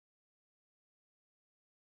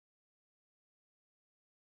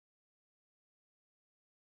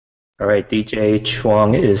All right, DJ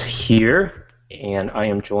Chuang is here, and I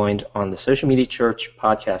am joined on the Social Media Church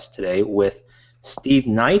podcast today with Steve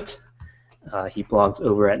Knight. He blogs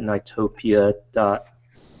over at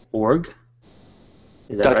knightopia.org. Is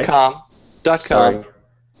that right? .com. Sorry.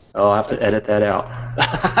 Oh, I'll have to edit that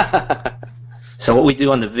out. So what we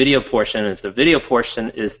do on the video portion is the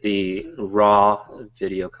raw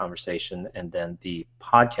video conversation, and then the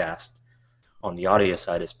podcast on the audio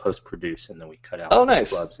side is post-produced, and then we cut out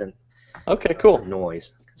clubs and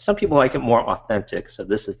noise. Some people like it more authentic, so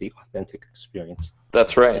this is the authentic experience.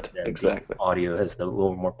 That's right, exactly. The audio is a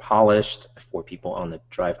little more polished for people on the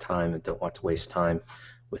drive time and don't want to waste time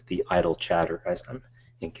with the idle chatter as I'm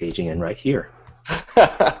engaging in right here.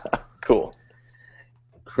 Cool.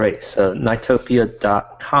 Great. So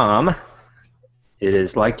knightopia.com. It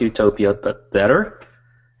is like Utopia, but better.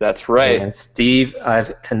 That's right. And Steve,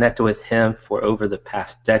 I've connected with him for over the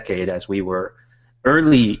past decade as we were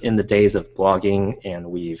early in the days of blogging, and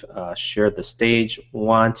we've shared the stage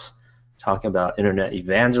once talking about internet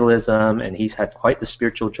evangelism, and he's had quite the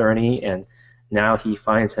spiritual journey, and now he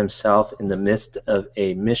finds himself in the midst of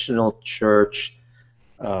a missional church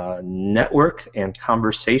network and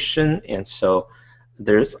conversation, and so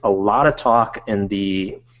there's a lot of talk in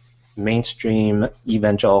the mainstream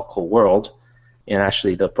evangelical world and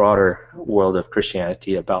actually the broader world of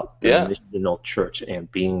Christianity about the missional church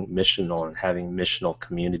and being missional and having missional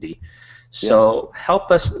community. So help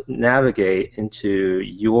us navigate into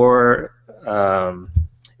your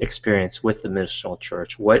experience with the missional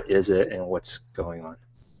church. What is it and what's going on?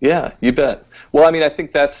 Yeah, you bet. Well, I mean, I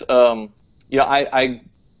think that's, I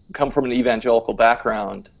come from an evangelical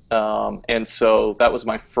background, and so that was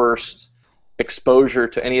my first exposure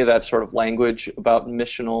to any of that sort of language about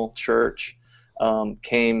missional church.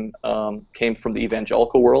 Came from the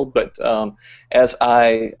evangelical world, but as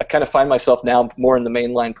I kind of find myself now more in the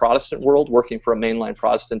mainline Protestant world, working for a mainline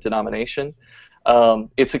Protestant denomination,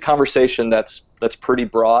 it's a conversation that's pretty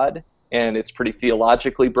broad, and it's pretty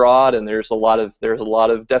theologically broad, and there's a lot of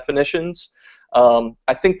definitions.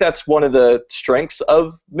 I think that's one of the strengths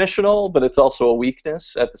of missional, but it's also a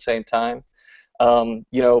weakness at the same time. For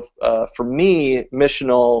me,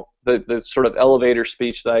 missional, the sort of elevator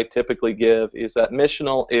speech that I typically give is that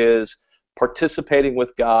missional is participating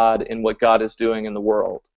with God in what God is doing in the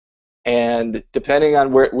world. And depending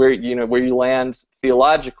on where you land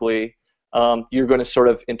theologically, you're going to sort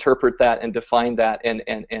of interpret that and define that and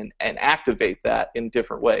activate that in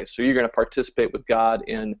different ways. So you're going to participate with God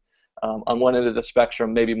in, on one end of the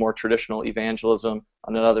spectrum, maybe more traditional evangelism,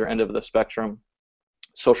 on another end of the spectrum,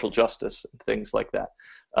 social justice and things like that,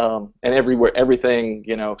 and everything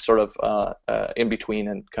sort of in between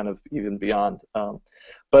and kind of even beyond.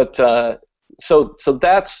 So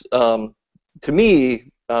that's to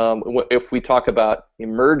me, if we talk about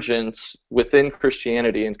emergence within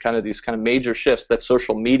Christianity and kind of these kind of major shifts, that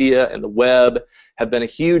social media and the web have been a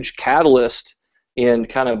huge catalyst in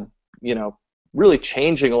kind of really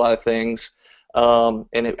changing a lot of things,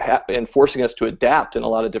 and forcing us to adapt in a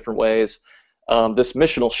lot of different ways. This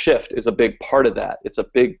missional shift is a big part of that. It's a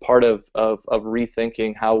big part of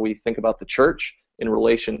rethinking how we think about the church in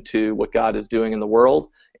relation to what God is doing in the world.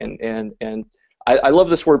 And I love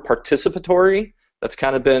this word participatory. That's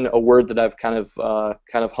kind of been a word that I've kind of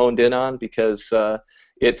honed in on, because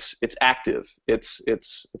it's active. It's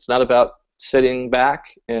not about sitting back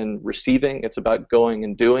and receiving. It's about going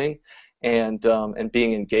and doing and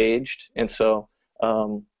being engaged. And so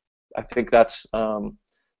I think that's what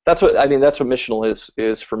missional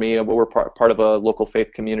is for me. We're part of a local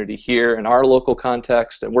faith community here in our local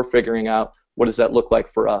context, and we're figuring out, what does that look like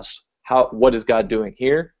for us? What is God doing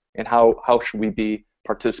here, and how should we be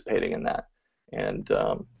participating in that? And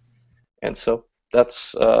so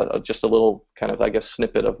that's just a little kind of, I guess,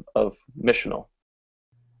 snippet of missional.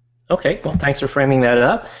 Okay, well, thanks for framing that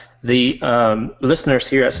up. The listeners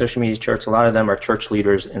here at Social Media Church, a lot of them are church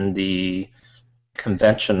leaders in the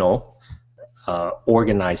conventional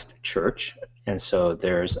organized church, and so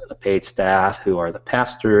there's a paid staff who are the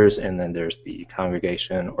pastors, and then there's the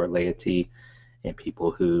congregation or laity and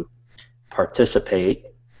people who participate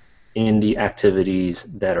in the activities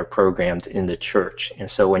that are programmed in the church. And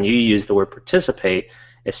so when you use the word participate,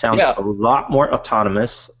 it sounds a lot more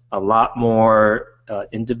autonomous, a lot more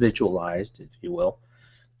individualized, if you will.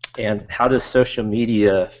 And how does social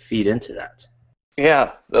media feed into that?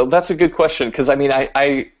 Yeah, that's a good question, because I mean,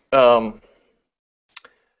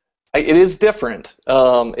 it is different.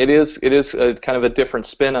 It is a kind of a different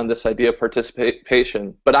spin on this idea of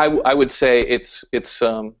participation. But I would say it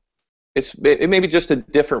may be just a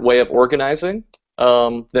different way of organizing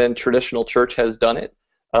than traditional church has done it.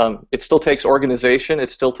 It still takes organization. It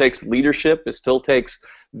still takes leadership. It still takes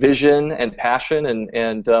vision and passion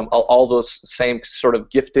and all those same sort of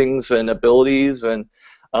giftings and abilities. And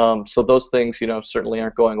so those things, certainly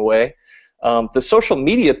aren't going away. The social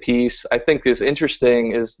media piece, I think, is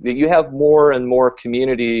interesting. Is that you have more and more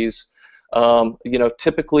communities.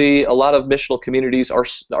 Typically, a lot of missional communities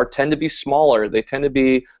are tend to be smaller. They tend to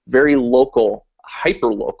be very local,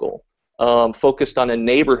 hyper local. Focused on a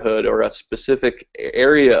neighborhood or a specific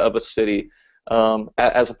area of a city,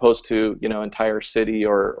 as opposed to entire city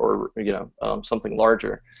or something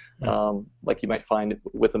larger, like you might find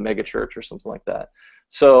with a megachurch or something like that.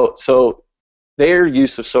 So their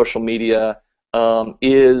use of social media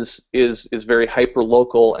is very hyper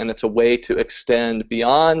local, and it's a way to extend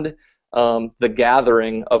beyond the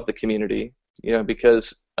gathering of the community.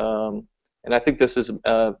 Because and I think this is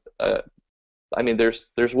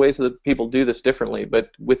there's ways that people do this differently, but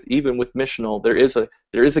even with missional, there is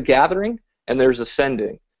a gathering and there's a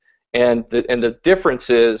sending, and the difference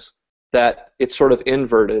is that it's sort of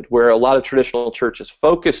inverted, where a lot of traditional churches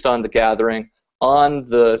focused on the gathering, on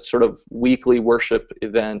the sort of weekly worship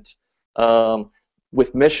event.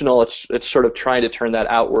 With missional, it's sort of trying to turn that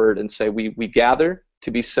outward and say we gather to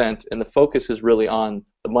be sent, and the focus is really on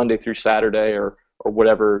the Monday through Saturday or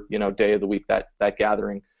whatever day of the week that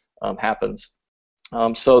gathering happens.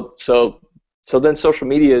 So then social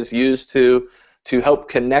media is used to help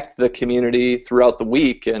connect the community throughout the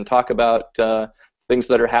week and talk about things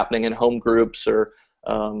that are happening in home groups or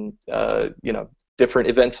different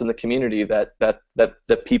events in the community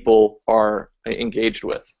that people are engaged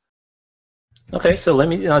with. Okay, so let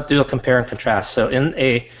me do a compare and contrast. So in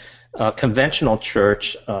a conventional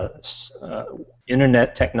church,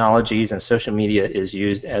 internet technologies and social media is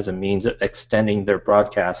used as a means of extending their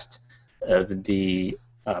broadcast of the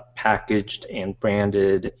packaged and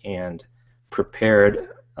branded and prepared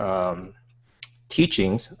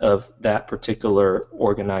teachings of that particular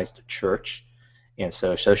organized church. And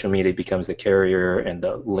so social media becomes the carrier and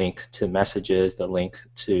the link to messages, the link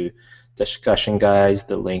to discussion guides,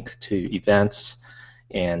 the link to events,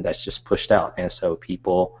 and that's just pushed out. And so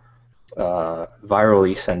people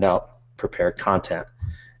virally send out prepared content.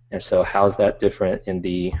 And so how's that different in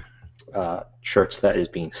the church that is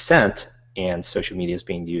being sent and social media is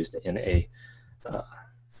being used in a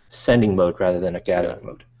sending mode rather than a gathering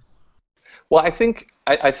mode? Well, I think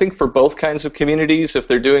for both kinds of communities, if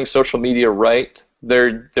they're doing social media right,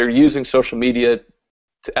 they're using social media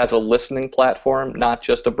as a listening platform, not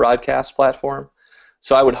just a broadcast platform.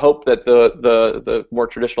 So I would hope that the more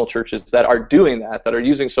traditional churches that are doing that are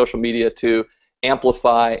using social media to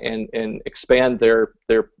amplify and expand their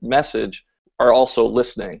message, are also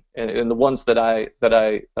listening. And the ones that I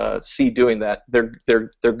see doing that, they're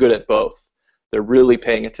good at both. They're really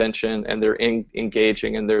paying attention and they're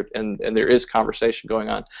engaging and there is conversation going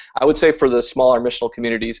on. I would say for the smaller missional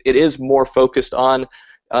communities, it is more focused on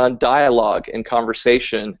dialogue and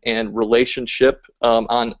conversation and relationship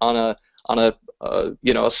on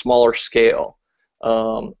a smaller scale.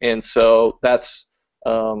 And so that's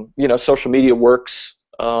social media works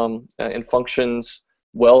and functions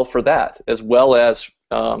well for that, as well as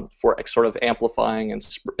for sort of amplifying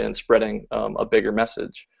and spreading a bigger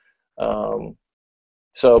message.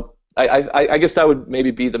 So I guess that would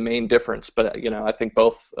maybe be the main difference, but I think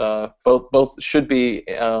both should be,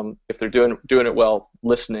 if they're doing it well,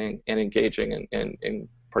 listening and engaging and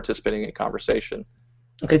participating in conversation.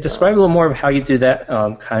 Okay, describe a little more of how you do that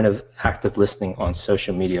kind of active listening on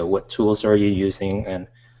social media. What tools are you using, and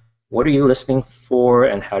what are you listening for,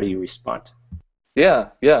 and how do you respond? Yeah.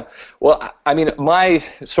 Well, I mean, my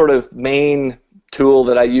sort of main tool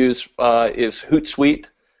that I use is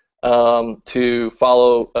Hootsuite. To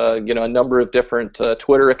follow, a number of different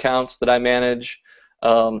Twitter accounts that I manage,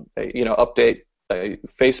 update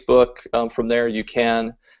Facebook. From there, you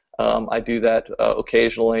can. I do that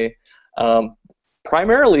occasionally,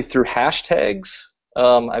 primarily through hashtags.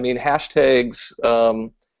 Hashtags.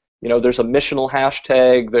 There's a missional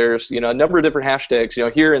hashtag. There's a number of different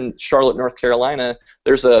hashtags. Here in Charlotte, North Carolina,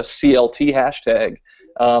 there's a CLT hashtag.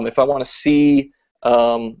 If I want to see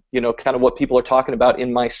kind of what people are talking about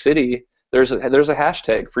in my city, there's a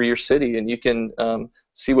hashtag for your city, and you can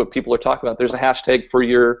see what people are talking about. There's a hashtag for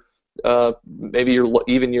your maybe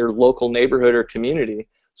even your local neighborhood or community.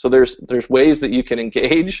 So there's ways that you can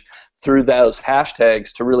engage through those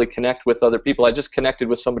hashtags to really connect with other people. I just connected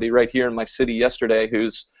with somebody right here in my city yesterday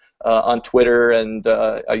who's on Twitter and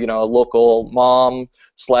a local mom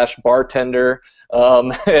 / bartender,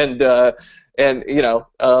 and I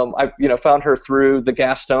found her through the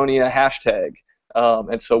Gastonia hashtag,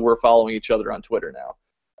 and so we're following each other on Twitter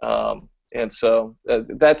now. And so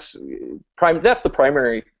that's the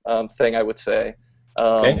primary thing I would say.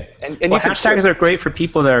 Okay. And Well, you can hashtags are great for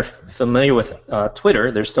people that are familiar with Twitter.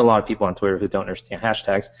 There's still a lot of people on Twitter who don't understand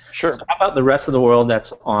hashtags. So, sure. how about the rest of the world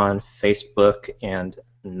that's on Facebook and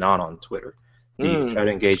not on Twitter? Do you Mm. try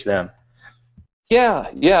to engage them? Yeah,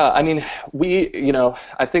 yeah. I mean,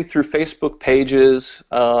 I think through Facebook pages,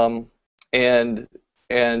 and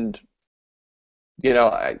and you know,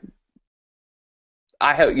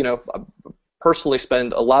 I have, personally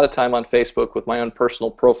spend a lot of time on Facebook with my own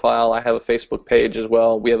personal profile. I have a Facebook page as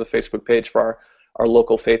well. We have a Facebook page for our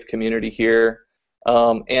local faith community here,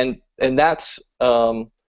 and that's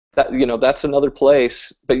another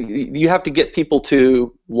place. But you have to get people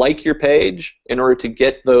to like your page in order to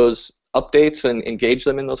get those updates and engage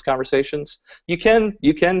them in those conversations. You can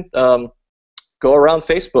go around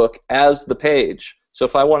Facebook as the page. So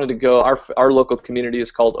if I wanted to go, our local community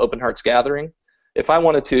is called Open Hearts Gathering. If I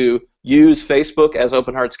wanted to use Facebook as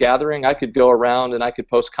Open Hearts Gathering, I could go around and I could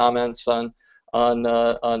post comments on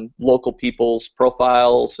local people's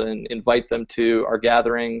profiles and invite them to our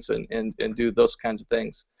gatherings and do those kinds of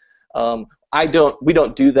things. We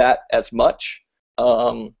don't do that as much,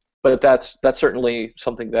 but that's certainly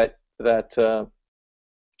something that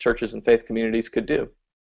churches and faith communities could do.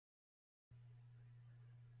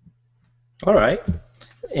 All right.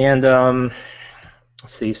 And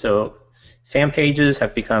let's see. So, fan pages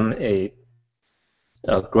have become a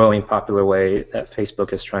growing popular way that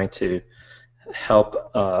Facebook is trying to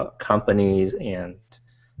help companies and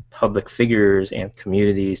public figures and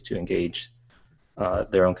communities to engage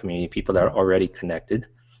their own community, people that are already connected.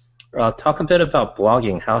 Talk a bit about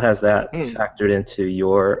blogging. How has that factored into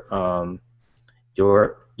your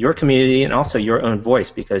community and also your own voice?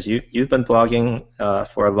 Because you've been blogging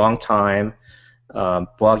for a long time.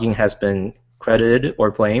 Blogging has been credited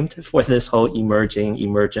or blamed for this whole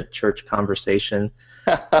emergent church conversation,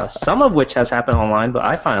 some of which has happened online, but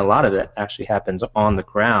I find a lot of it actually happens on the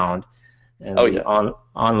ground. And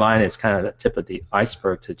online is kind of the tip of the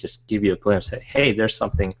iceberg to just give you a glimpse that, hey, there's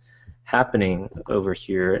something happening over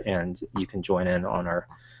here, and you can join in on our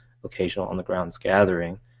occasional on the grounds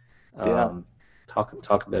gathering. Talk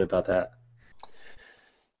a bit about that.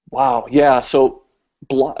 Wow. Yeah. So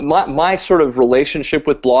my sort of relationship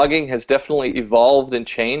with blogging has definitely evolved and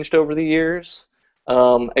changed over the years.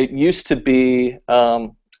 It used to be,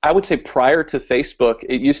 I would say prior to Facebook,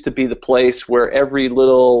 it used to be the place where every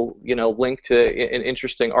little, link to an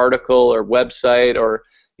interesting article or website or,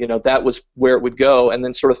 that was where it would go. And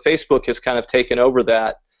then sort of Facebook has kind of taken over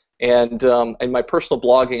that. And in my personal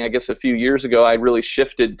blogging, I guess a few years ago, I really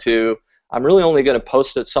shifted to, I'm really only going to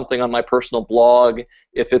post something on my personal blog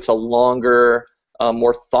if it's a longer,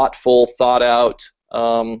 more thoughtful, thought out,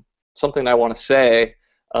 something I want to say.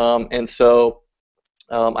 And so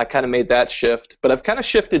I kind of made that shift. But I've kind of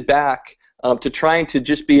shifted back to trying to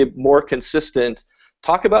just be more consistent,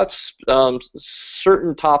 talk about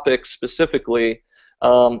certain topics specifically.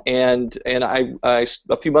 And I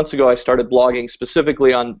a few months ago, I started blogging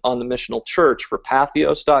specifically on the Missional Church for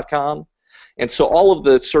Pathos.com. And so all of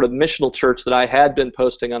the sort of missional church that I had been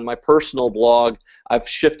posting on my personal blog, I've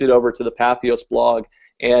shifted over to the Pathos blog,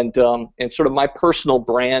 and sort of my personal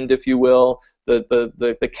brand, if you will,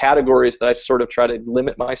 the categories that I sort of try to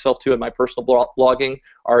limit myself to in my personal blogging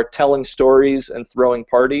are telling stories and throwing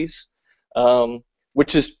parties,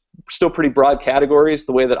 which is still pretty broad categories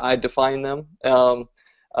the way that I define them.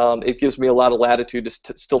 It gives me a lot of latitude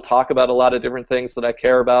to still talk about a lot of different things that I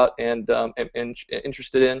care about and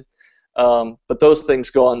interested in. But those things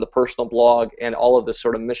go on the personal blog, and all of this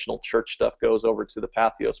sort of missional church stuff goes over to the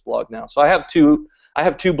Pathos blog now. So I have two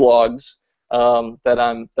blogs that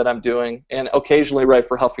I'm doing, and occasionally write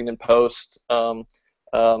for Huffington Post,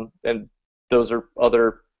 and those are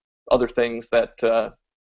other things that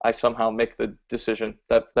I somehow make the decision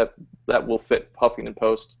that will fit Huffington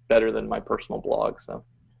Post better than my personal blog. So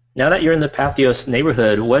now that you're in the Pathos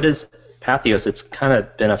neighborhood, what is Pathos? It's kind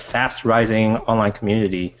of been a fast rising online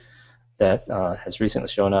community that has recently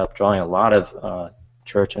shown up, drawing a lot of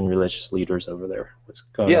church and religious leaders over there. What's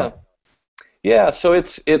going on? Yeah. So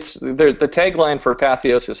it's the tagline for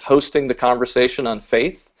Pathos is hosting the conversation on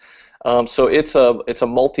faith. So it's a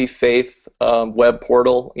multi-faith web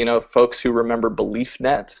portal. Folks who remember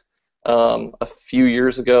BeliefNet a few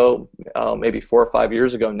years ago, maybe 4 or 5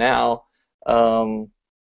 years ago now,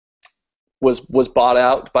 was bought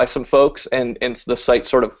out by some folks, and the site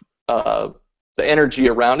sort of the energy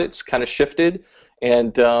around it's kind of shifted,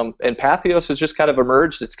 and Pathos has just kind of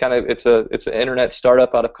emerged. It's an internet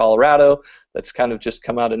startup out of Colorado that's kind of just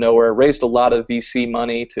come out of nowhere, raised a lot of VC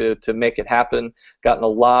money to make it happen, gotten a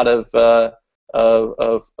lot of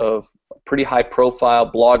of pretty high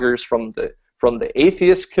profile bloggers from the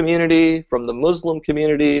atheist community, from the Muslim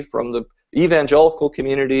community, from the evangelical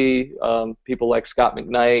community, people like Scott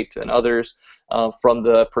McKnight and others, from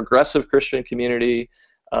the progressive Christian community,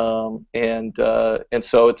 and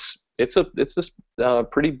so it's this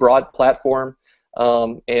pretty broad platform,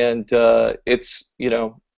 and it's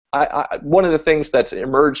one of the things that's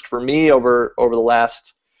emerged for me over the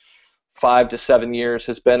last 5 to 7 years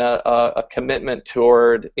has been a commitment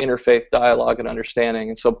toward interfaith dialogue and understanding,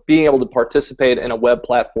 and so being able to participate in a web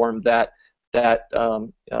platform that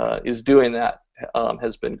is doing that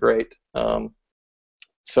has been great.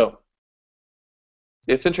 So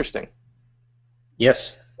it's interesting.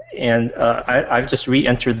 Yes, and I've just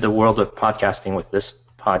re-entered the world of podcasting with this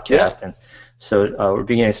podcast, and so we're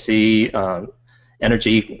beginning to see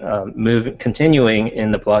energy continuing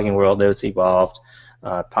in the blogging world as evolved.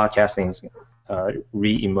 Podcasting is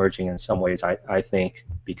re-emerging in some ways, I think,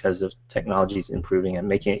 because of technologies improving and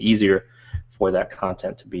making it easier for that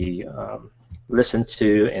content to be listened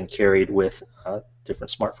to and carried with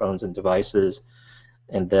different smartphones and devices.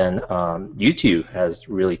 And then YouTube has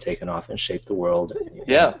really taken off and shaped the world.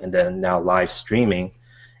 Yeah. And then now live streaming.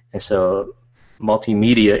 And so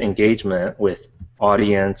multimedia engagement with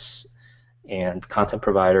audience and content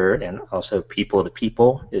provider and also people to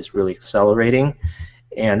people is really accelerating.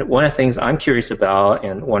 And one of the things I'm curious about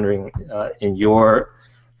and wondering in your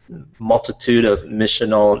multitude of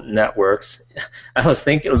missional networks, I was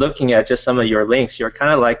looking at just some of your links, you're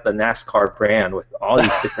kind of like the NASCAR brand with all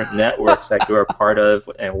these different networks that you're a part of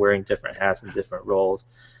and wearing different hats and different roles.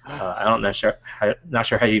 I'm not sure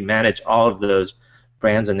how you manage all of those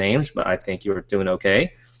brands and names, but I think you're doing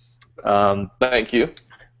okay. Thank you.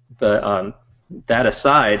 But that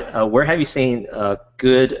aside, where have you seen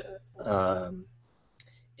good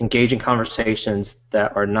engaging conversations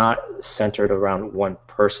that are not centered around one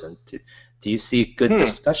person? Do you see good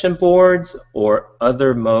discussion boards or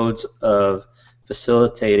other modes of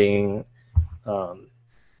facilitating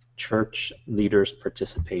church leaders'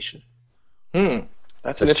 participation?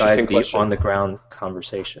 That's an interesting question. Besides the on-the-ground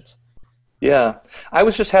conversations. Yeah, I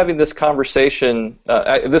was just having this conversation.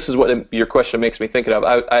 This is what your question makes me think of.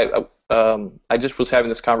 I just was having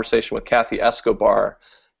this conversation with Kathy Escobar,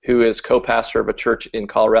 who is co-pastor of a church in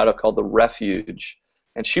Colorado called The Refuge.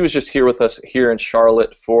 And she was just here with us here in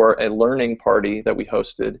Charlotte for a learning party that we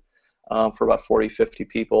hosted for about 40, 50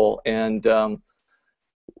 people. And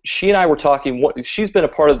she and I were talking, she's been a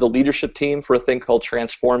part of the leadership team for a thing called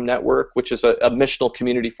Transform Network, which is a missional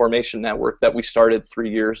community formation network that we started 3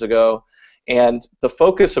 years ago. And the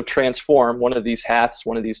focus of Transform, one of these hats,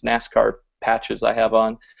 one of these NASCAR patches I have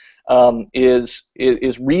on, is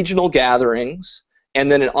regional gatherings, and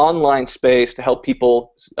then an online space to help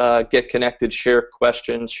people get connected, share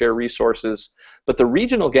questions, share resources. But the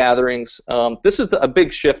regional gatherings, this is a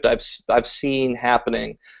big shift I've seen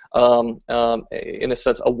happening, in a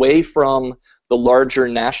sense, away from the larger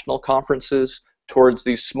national conferences towards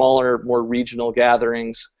these smaller, more regional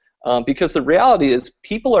gatherings. Because the reality is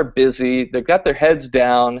people are busy, they've got their heads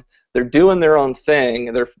down, they're doing their own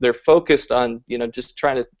thing, they're focused on just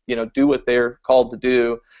trying to do what they're called to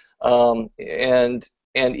do. And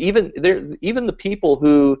even the people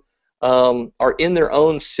who are in their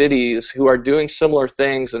own cities, who are doing similar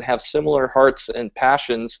things and have similar hearts and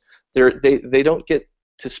passions, they don't get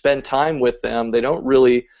to spend time with them. They don't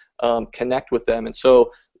really connect with them. And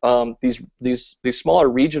so these smaller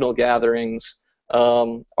regional gatherings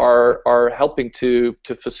are helping to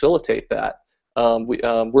facilitate that.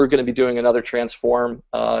 We're going to be doing another Transform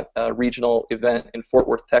regional event in Fort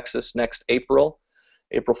Worth, Texas next April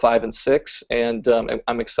 5 and 6, and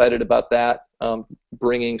I'm excited about that,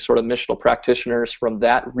 bringing sort of missional practitioners from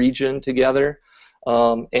that region together.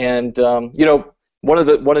 One of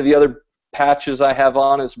the other patches I have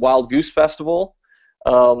on is Wild Goose Festival.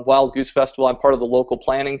 Wild Goose Festival, I'm part of the local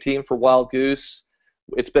planning team for Wild Goose.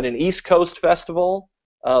 It's been an East Coast festival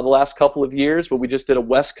the last couple of years, but we just did a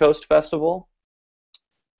West Coast festival.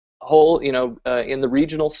 In the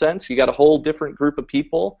regional sense, you got a whole different group of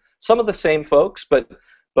people, some of the same folks, but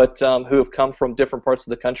who have come from different parts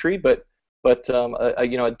of the country, but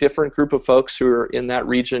a different group of folks who are in that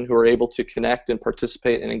region who are able to connect and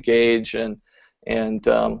participate and engage, and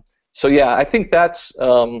so yeah, I think that's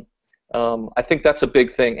a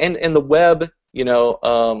big thing. And the web,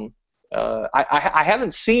 I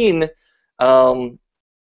haven't seen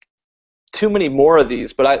too many more of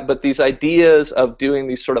these, but these ideas of doing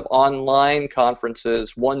these sort of online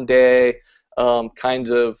conferences one day, kind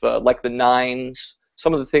of like the Nines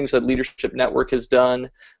some of the things that Leadership Network has done,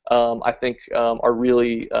 I think, are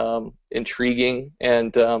really intriguing,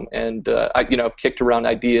 and I've kicked around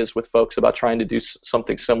ideas with folks about trying to do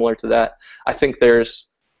something similar to that. I think there's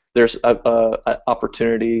a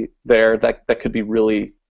opportunity there that could be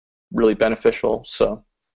really, really beneficial. So.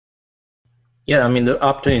 Yeah, I mean, the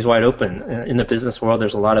opportunity is wide open. In the business world,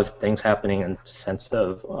 there's a lot of things happening in the sense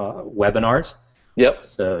of webinars. Yep.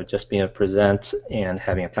 So just being able to present and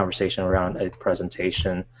having a conversation around a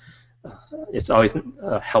presentation, it's always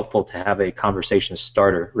helpful to have a conversation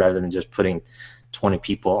starter rather than just putting 20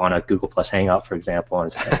 people on a Google Plus Hangout, for example,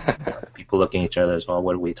 and people looking at each other as well.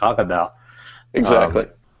 What do we talk about? Exactly.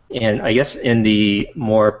 And I guess in the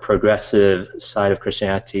more progressive side of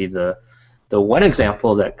Christianity, the one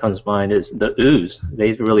example that comes to mind is the Ooze.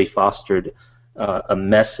 They've really fostered a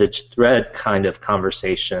message thread kind of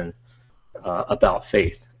conversation about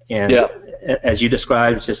faith. And Yeah. as you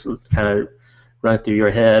described, just kind of run through your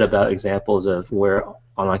head about examples of where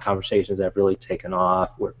online conversations have really taken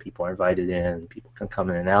off, where people are invited in, and people can come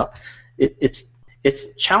in and out. It's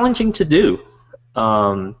challenging to do,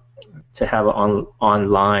 to have an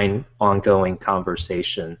online, ongoing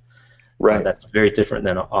conversation. Right. That's very different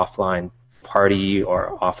than an offline party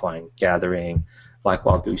or offline gathering like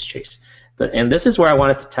Wild Goose Chase. And this is where I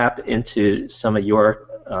wanted to tap into some of your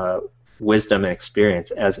wisdom and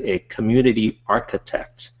experience as a community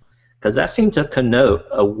architect, because that seemed to connote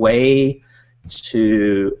a way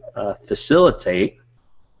to facilitate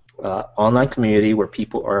online community where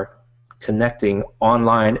people are connecting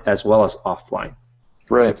online as well as offline.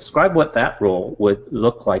 Right. So describe what that role would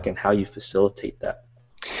look like and how you facilitate that.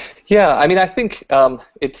 Yeah, I mean, I think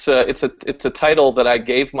it's a title that I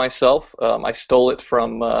gave myself. I stole it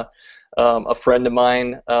from a friend of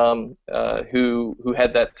mine who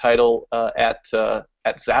had that title at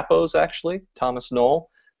Zappos, actually, Thomas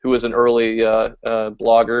Knoll, who was an early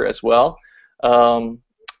blogger as well.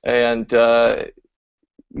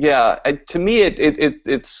 Yeah, to me,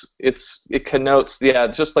 it connotes,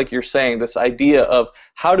 just like you're saying, this idea of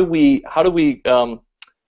how do we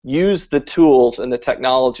use the tools and the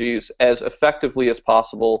technologies as effectively as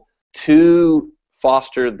possible to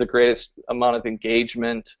foster the greatest amount of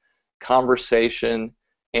engagement, conversation,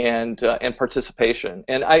 and participation.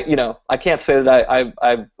 And I can't say that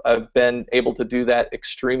I've been able to do that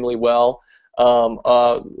extremely well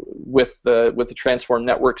with the Transform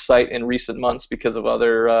Network site in recent months because of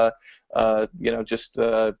other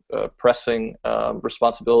pressing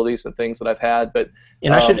responsibilities and things that I've had.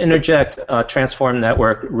 And I should interject, Transform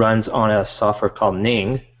Network runs on a software called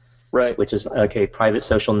Ning, right, which is like a private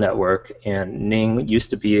social network. And Ning used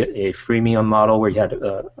to be a freemium model where you had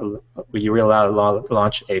where you were allowed to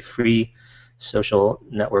launch a free social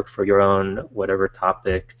network for your own whatever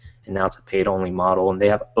topic, and now it's a paid-only model. And they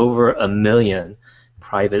have over 1 million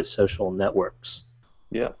private social networks.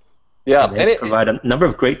 Yeah. Yeah, and they provide a number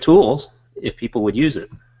of great tools if people would use it.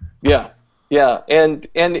 Yeah, yeah, and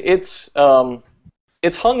it's hung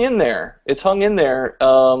in there. It's hung in there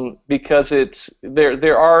because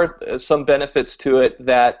there are some benefits to it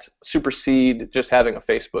that supersede just having a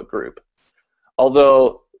Facebook group.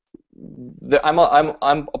 Although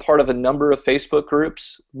I'm a part of a number of Facebook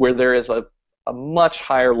groups where there is a much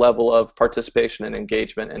higher level of participation and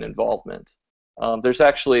engagement and involvement. There's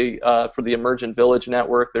actually, for the Emergent Village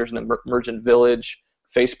Network, there's an Emergent Village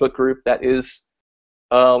Facebook group that is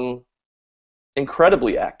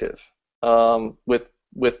incredibly active with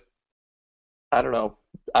I don't know,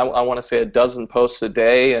 I want to say 12 posts a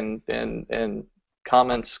day and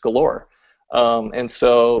comments galore. And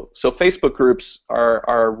so Facebook groups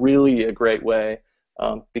are really a great way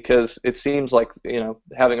because it seems like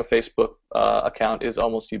having a Facebook account is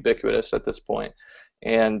almost ubiquitous at this point.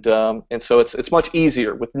 And so it's much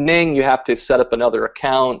easier. With Ning, you have to set up another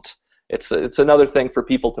account. It's another thing for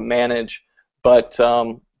people to manage. But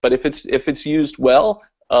if it's used well,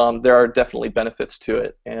 there are definitely benefits to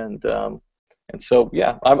it. And so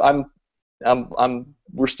yeah,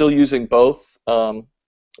 we're still using both. Well,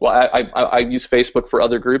 I use Facebook for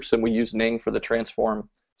other groups, and we use Ning for the Transform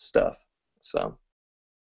stuff. So.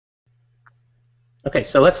 Okay,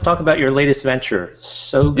 so let's talk about your latest venture,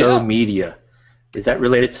 SoGo Media. Is that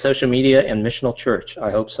related to social media and Missional Church?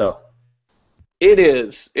 I hope so. It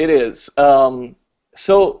is. It is.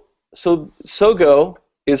 So SoGo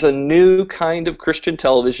is a new kind of Christian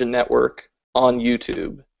television network on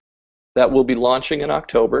YouTube that will be launching in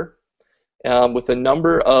October with a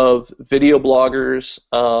number of video bloggers,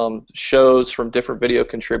 shows from different video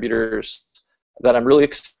contributors that I'm really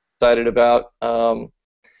excited about. The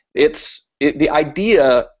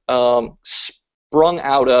idea sprung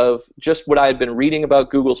out of just what I had been reading about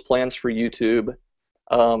Google's plans for YouTube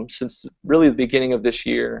since really the beginning of this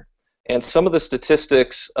year. And some of the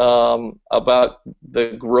statistics about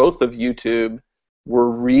the growth of YouTube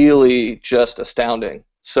were really just astounding.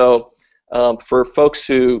 So for folks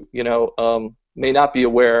who may not be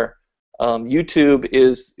aware, YouTube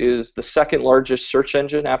is the second largest search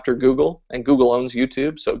engine after Google, and Google owns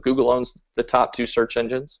YouTube, so Google owns the top two search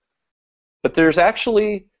engines. But there's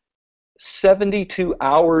actually 72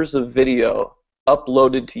 hours of video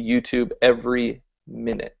uploaded to YouTube every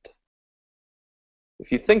minute.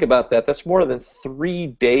 If you think about that, that's more than 3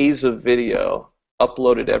 days of video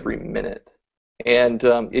uploaded every minute. And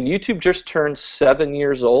YouTube just turned 7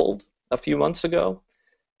 years old a few months ago,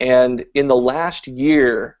 and in the last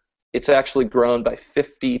year, it's actually grown by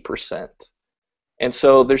 50%. And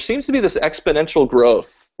so there seems to be this exponential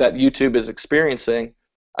growth that YouTube is experiencing.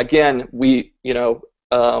 Again,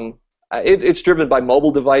 it's driven by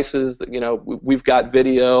mobile devices. We've got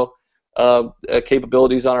video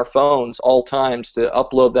capabilities on our phones all times to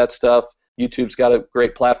upload that stuff. YouTube's got a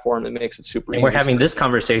great platform that makes it super easy. And we're having this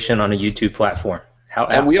conversation on a YouTube platform. How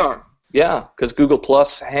apt. And we are, yeah, because Google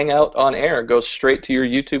Plus Hangout on Air goes straight to your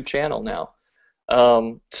YouTube channel now.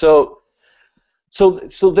 So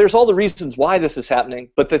there's all the reasons why this is happening.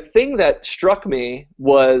 But the thing that struck me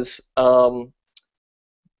was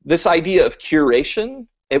this idea of curation.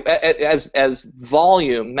 As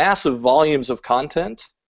massive volumes of content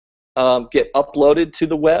get uploaded to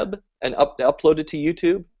the web and uploaded to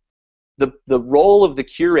YouTube, the role of the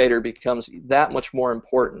curator becomes that much more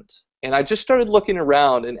important. And I just started looking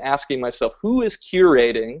around and asking myself, who is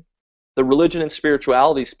curating the religion and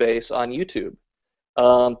spirituality space on YouTube?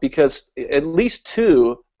 Because at least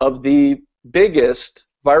 2 of the biggest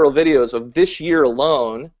viral videos of this year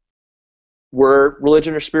alone were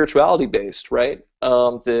religion or spirituality based, right?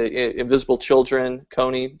 The Invisible Children,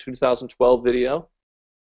 Coney 2012 video,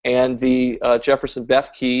 and the Jefferson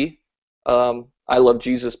Bethke, I Love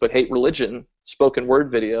Jesus But Hate Religion spoken word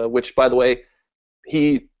video, which, by the way,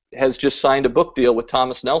 he has just signed a book deal with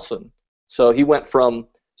Thomas Nelson. So he went from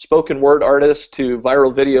spoken word artist to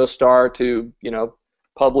viral video star to,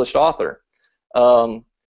 published author. And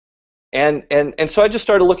so I just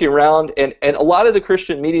started looking around, and a lot of the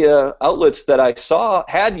Christian media outlets that I saw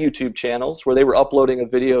had YouTube channels where they were uploading a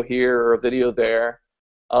video here or a video there,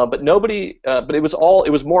 but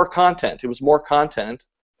it was more content. It was more content,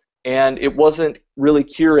 and it wasn't really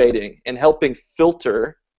curating and helping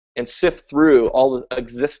filter and sift through all the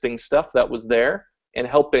existing stuff that was there and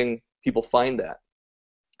helping people find that.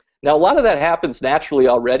 Now, a lot of that happens naturally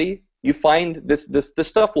already. You find this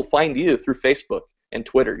stuff will find you through Facebook and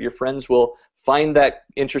Twitter. Your friends will find that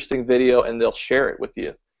interesting video and they'll share it with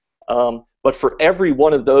you. But for every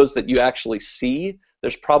one of those that you actually see,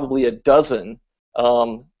 there's probably a dozen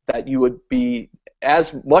that you would be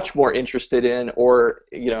as much more interested in or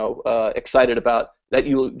excited about that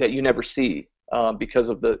you never see because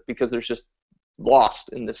there's just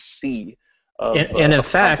lost in the sea of and in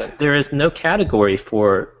fact, content. There is no category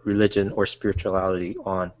for religion or spirituality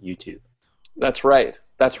on YouTube. That's right.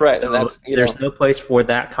 That's right. So and there's no place for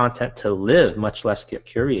that content to live, much less get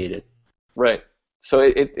curated. Right. So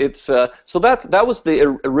that was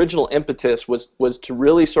the original impetus was to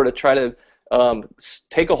really sort of try to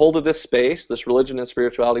take a hold of this space, this religion and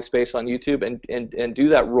spirituality space on YouTube, and do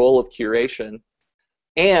that role of curation.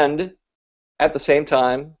 And at the same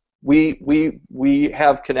time, we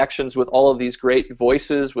have connections with all of these great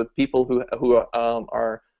voices, with people who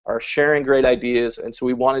are sharing great ideas, and so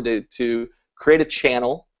we wanted to create a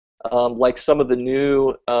channel like some of the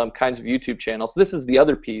new kinds of YouTube channels. This is the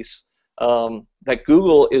other piece, that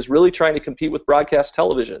Google is really trying to compete with broadcast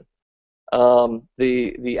television.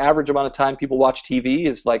 The average amount of time people watch TV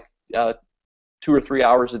is like 2 or 3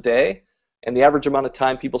 hours a day, and the average amount of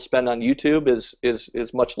time people spend on YouTube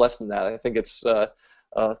is much less than that. I think it's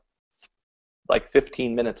like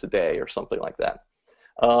 15 minutes a day or something like that.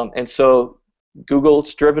 And so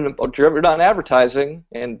Google's driven on advertising,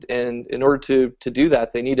 and in order to do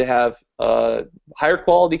that, they need to have higher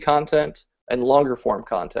quality content and longer form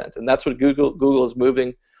content, and that's what Google has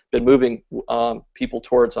been moving people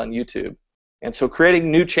towards on YouTube. And so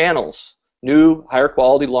creating new channels, new higher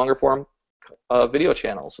quality, longer form video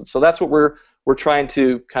channels, and so that's what we're trying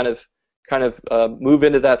to kind of move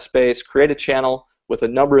into that space, create a channel with a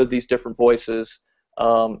number of these different voices.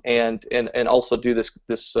 And also do this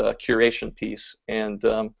curation piece, and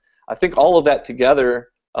I think all of that together,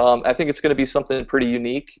 I think it's going to be something pretty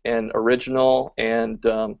unique and original, and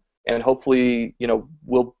hopefully,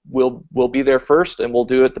 we'll be there first, and we'll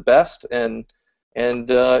do it the best, and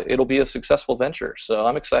it'll be a successful venture. So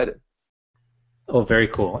I'm excited. Oh, very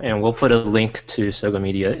cool. And we'll put a link to Sogo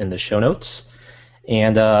Media in the show notes.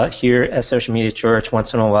 And here at Social Media Church,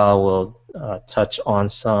 once in a while, we'll touch on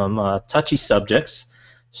some touchy subjects.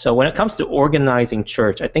 So when it comes to organizing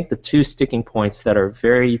church, I think the two sticking points that are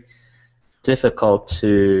very difficult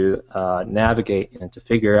to navigate and to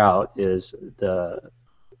figure out is the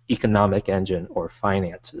economic engine or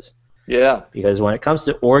finances. Yeah. Because when it comes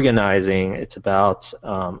to organizing, it's about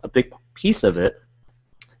a big piece of it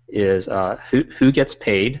is who gets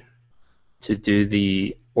paid to do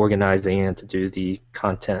the organizing and to do the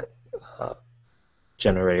content uh,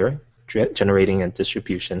 generating and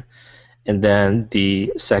distribution. And then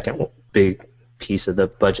the second big piece of the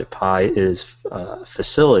budget pie is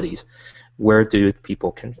facilities. Where do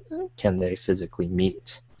people can they physically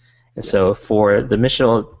meet? And so for the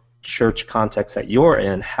missional church context that you're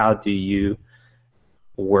in, how do you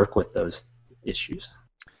work with those issues?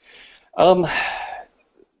 Um,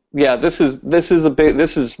 yeah, this is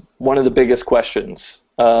one of the biggest questions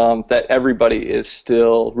that everybody is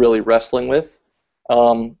still really wrestling with,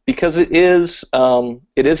 because it is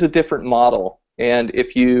a different model. And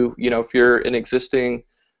if if you're an existing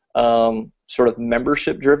sort of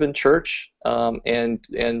membership-driven church, and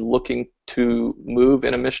looking to move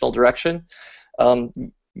in a missional direction,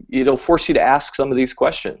 it'll force you to ask some of these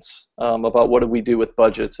questions about what do we do with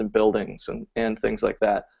budgets and buildings and things like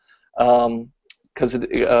that. Because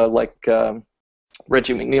like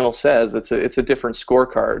Reggie McNeil says, it's a different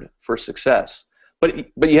scorecard for success.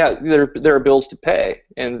 But yeah, there are bills to pay,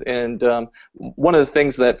 and one of the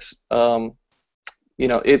things that's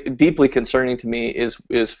deeply concerning to me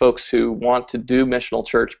is folks who want to do missional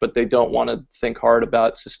church, but they don't want to think hard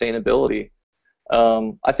about sustainability.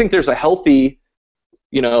 I think there's a healthy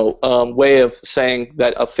way of saying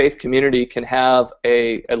that a faith community can have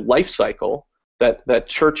a life cycle, that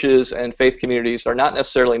churches and faith communities are not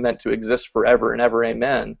necessarily meant to exist forever and ever,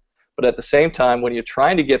 amen. But at the same time, when you're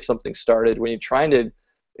trying to get something started, when you're trying to,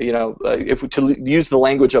 if to use the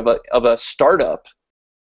language of a startup,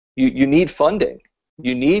 you need funding.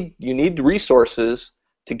 You need resources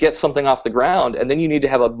to get something off the ground, and then you need to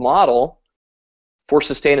have a model for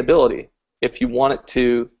sustainability if you want it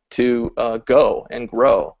to go and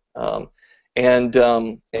grow.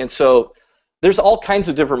 And so there's all kinds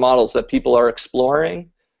of different models that people are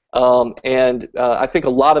exploring. And I think a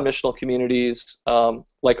lot of missional communities,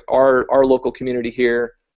 like our local community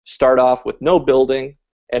here, start off with no building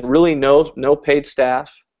and really no paid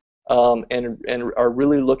staff, and are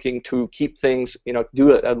really looking to keep things,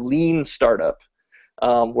 do a lean startup,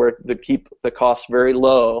 where they keep the costs very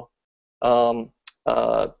low, but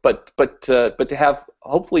to have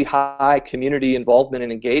hopefully high community involvement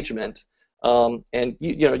and engagement, and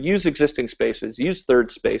use existing spaces, use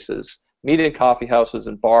third spaces, meet in coffee houses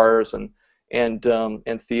and bars and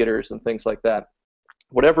theaters and things like that.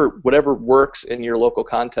 Whatever works in your local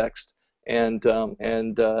context, and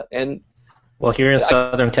well, here in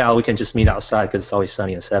Southern Cal, we can just meet outside because it's always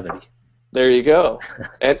sunny and 70. There you go.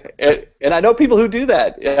 and I know people who do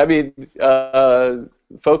that. I mean,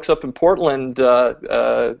 folks up in Portland,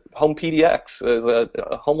 Home PDX is a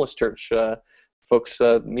homeless church. Folks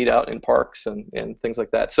meet out in parks and things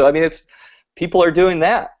like that. So I mean, people are doing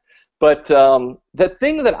that. But the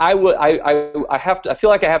thing that I feel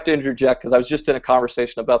like I have to interject, because I was just in a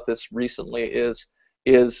conversation about this recently, is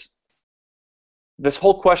this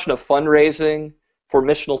whole question of fundraising for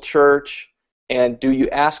missional church, and do you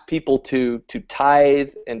ask people to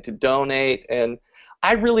tithe and to donate? And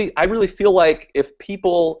I really feel like if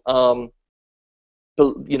people,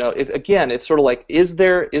 it's sort of like, is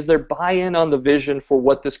there buy-in on the vision for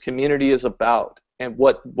what this community is about and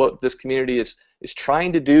what this community is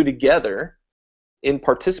trying to do together, in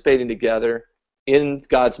participating together in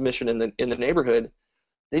God's mission in the neighborhood?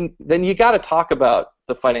 Then you got to talk about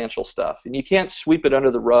the financial stuff, and you can't sweep it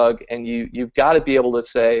under the rug. And you've got to be able to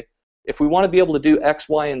say, if we want to be able to do X,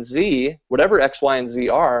 Y, and Z, whatever X, Y, and Z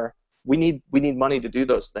are, we need money to do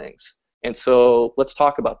those things. And so let's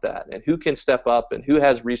talk about that, and who can step up and who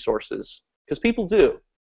has resources, because people do,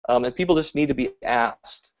 and people just need to be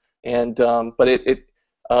asked. And but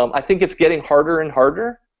I think it's getting harder and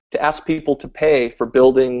harder to ask people to pay for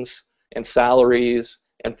buildings and salaries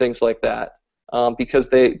and things like that. Because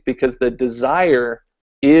the desire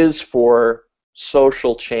is for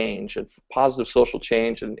social change and positive social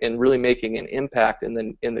change, and really making an impact in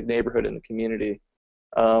the neighborhood and the community.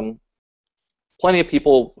 Plenty of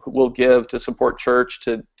people will give to support church,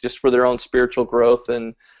 to just for their own spiritual growth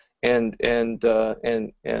and all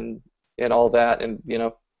that, and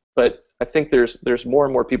but I think there's more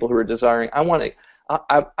and more people who are desiring. I want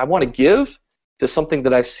to give to something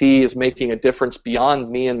that I see is making a difference beyond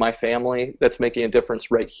me and my family, that's making a difference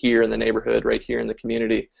right here in the neighborhood, right here in the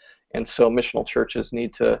community. And so missional churches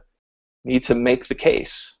need to make the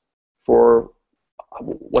case for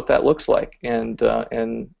what that looks like, and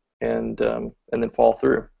then follow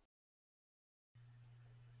through.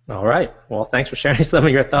 All right. Well, thanks for sharing some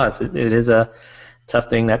of your thoughts. It is a tough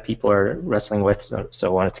thing that people are wrestling with, so I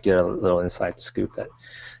wanted to get a little inside scoop at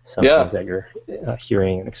some Yeah, things that you're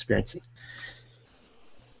hearing and experiencing.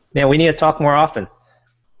 Man, we need to talk more often.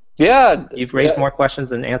 yeah, You've raised yeah. more questions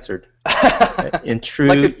than answered in Like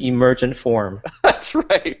true emergent form. that's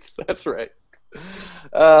right. That's right.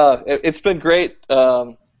 It's been great.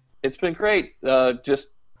 It's been great just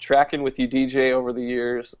tracking with you, DJ, over the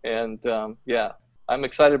years, and yeah, I'm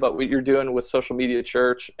excited about what you're doing with Social Media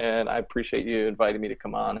Church, and I appreciate you inviting me to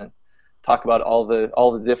come on and talk about all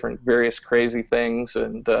the different various crazy things.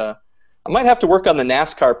 And I might have to work on the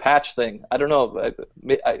NASCAR patch thing. I don't know.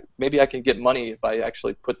 Maybe I can get money if I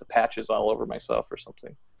actually put the patches all over myself or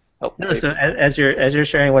something. Help No, pay so for. as you're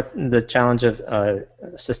sharing what the challenge of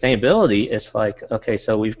sustainability, it's like, okay,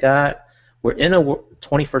 so we're in a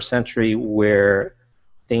 21st century where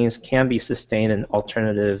things can be sustained in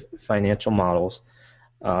alternative financial models.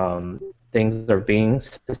 Things are being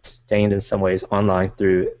sustained in some ways online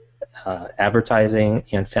through advertising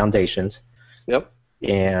and foundations, Yep.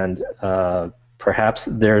 and perhaps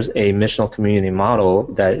there's a missional community model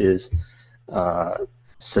that is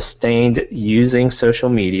sustained using social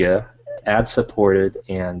media, ad supported,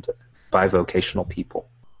 and by vocational people.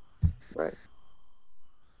 Right.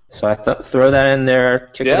 So I throw that in there,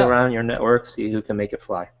 kick it Yeah. around your network, see who can make it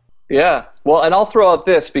fly. Yeah. Well, and I'll throw out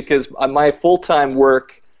this because my full-time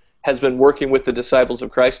work has been working with the Disciples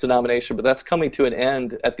of Christ denomination, but that's coming to an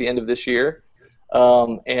end at the end of this year.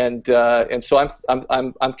 And so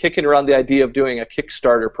I'm kicking around the idea of doing a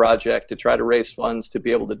Kickstarter project to try to raise funds to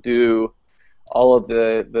be able to do all of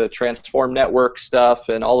the Transform Network stuff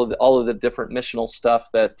and all of the different missional stuff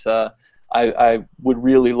that I would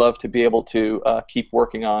really love to be able to keep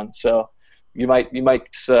working on. So you might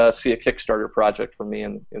see a Kickstarter project from me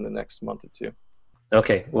in the next month or two.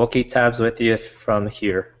 Okay, we'll keep tabs with you from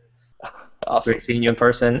here. Awesome. Great seeing you in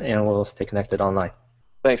person, and we'll stay connected online.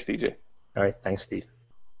 Thanks, DJ. All right, thanks, Steve.